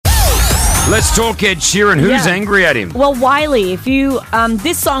Let's talk Ed Sheeran. Who's angry at him? Well, Wiley, if you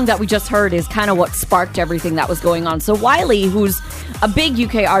this song that we just heard is kind of what sparked everything that was going on. So Wiley, who's a big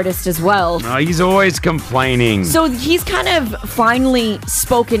UK artist as well. Oh, he's always complaining. So he's kind of finally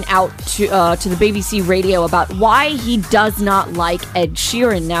spoken out to the BBC radio about why he does not like Ed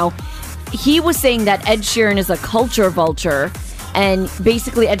Sheeran. Now, he was saying that Ed Sheeran is a culture vulture, and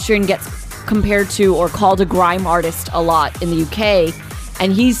basically Ed Sheeran gets compared to or called a grime artist a lot in the UK.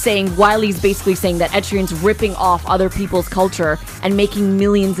 And he's saying, Wiley's basically saying that Ed Sheeran's ripping off other people's culture and making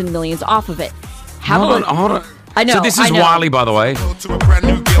millions and millions off of it. Hold on. I know. So this is Wiley, by the way.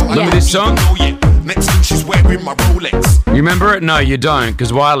 Remember this song? You remember it? No, you don't,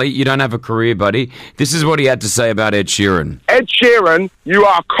 because Wiley, you don't have a career, buddy. This is what he had to say about Ed Sheeran. Ed Sheeran, you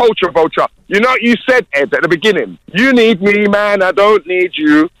are a culture vulture. You know what you said, Ed, at the beginning? You need me, man, I don't need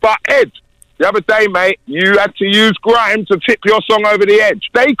you. But Ed, the other day, mate, you had to use grime to tip your song over the edge.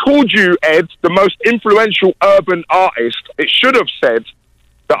 They called you, Ed, the most influential urban artist. It should have said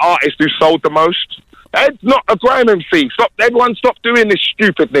the artist who sold the most. Ed's not a grime MC. Everyone stop doing this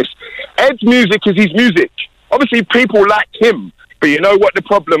stupidness. Ed's music is his music. Obviously, people like him. But you know what the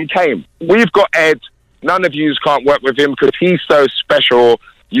problem came? We've got Ed. None of you can't work with him because he's so special.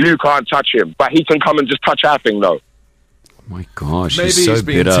 You can't touch him. But he can come and just touch our thing, though. Oh my gosh, maybe he's so he's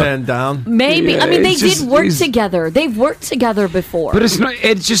been bitter. turned down. Maybe. Yeah, I mean, they just, did work together. They've worked together before. But it's not.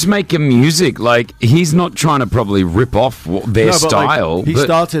 Ed's just making music. Like, he's not trying to probably rip off their style. Like, he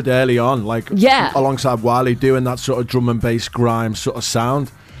started early on, alongside Wiley, doing that sort of drum and bass grime sort of sound.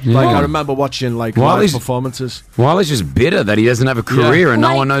 Yeah. Like, I remember watching live performances. Wiley's just bitter that he doesn't have a career and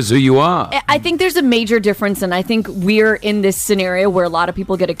no one knows who you are. I think there's a major difference, and I think we're in this scenario where a lot of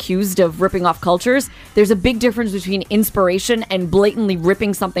people get accused of ripping off cultures. There's a big difference between inspiration and blatantly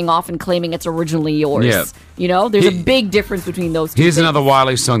ripping something off and claiming it's originally yours. Yeah. You know, there's a big difference between those two Here's things. another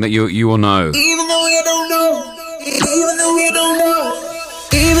Wiley song that you will know. Even though you don't know, even though you don't know,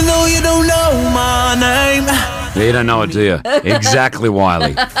 even though you don't know my name. Yeah, you don't know it, do you? Exactly,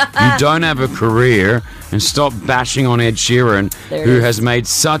 Wiley. You don't have a career, and stop bashing on Ed Sheeran, who has made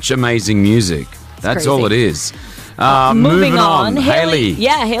such amazing music. That's all it is. Moving on, Hailey.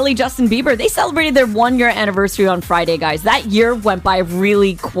 Yeah, Hailey, Justin Bieber. They celebrated their 1-year anniversary on Friday, guys. That year went by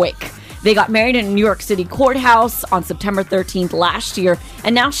really quick. They got married in a New York City courthouse on September 13th last year,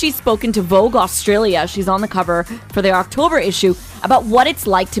 and now she's spoken to Vogue Australia. She's on the cover for the October issue about what it's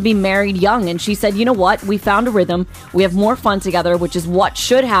like to be married young. And she said, you know what? We found a rhythm. We have more fun together, which is what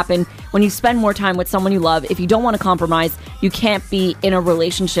should happen when you spend more time with someone you love. If you don't want to compromise, you can't be in a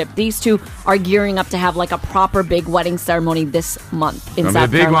relationship. These two are gearing up to have like a proper big wedding ceremony this month in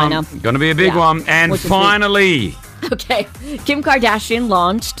South Carolina. Going to be a big one. And finally... Okay, Kim Kardashian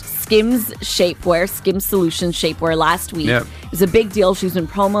launched SKIMS shapewear, SKIMS Solutions shapewear last week. Yep. It was a big deal. She's been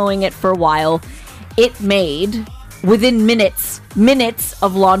promoting it for a while. It made, within minutes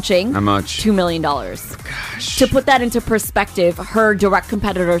of launching, how much? $2 million. Gosh. To put that into perspective, her direct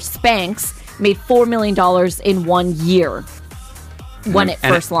competitor Spanx made $4 million in 1 year when it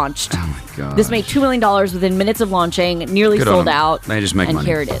first launched. Oh my god! This made $2 million within minutes of launching, nearly sold out. They just make money. And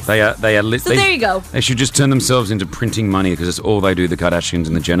here it is. They are so there you go. They should just turn themselves into printing money because that's all they do. The Kardashians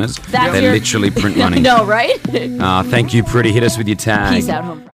and the Jenners. They literally print money. No, right? Thank you, Priti. Hit us with your tag. Peace out, home.